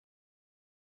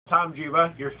Tom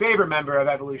Juba, your favorite member of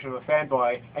Evolution of a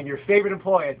Fanboy, and your favorite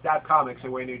employee at Zapp Comics in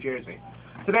Wayne, New Jersey.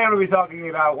 Today I'm going to be talking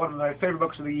about one of my favorite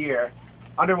books of the year,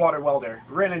 Underwater Welder,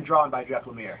 written and drawn by Jeff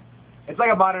Lemire. It's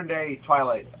like a modern-day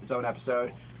Twilight Zone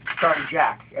episode, starring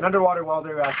Jack, an underwater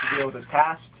welder who has to deal with his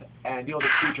past and deal with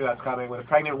his future that's coming, with a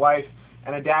pregnant wife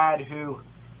and a dad who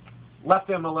left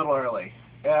him a little early.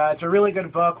 It's a really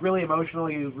good book, really emotional.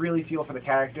 You really feel for the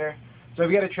character. So if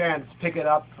you get a chance, pick it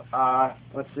up.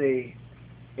 Let's see.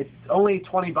 It's only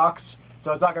 20 bucks,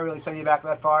 so it's not going to really send you back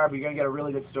that far, but you're going to get a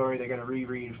really good story they're going to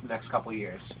reread for the next couple of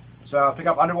years. So pick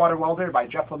up Underwater Welder by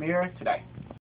Jeff Lemire today.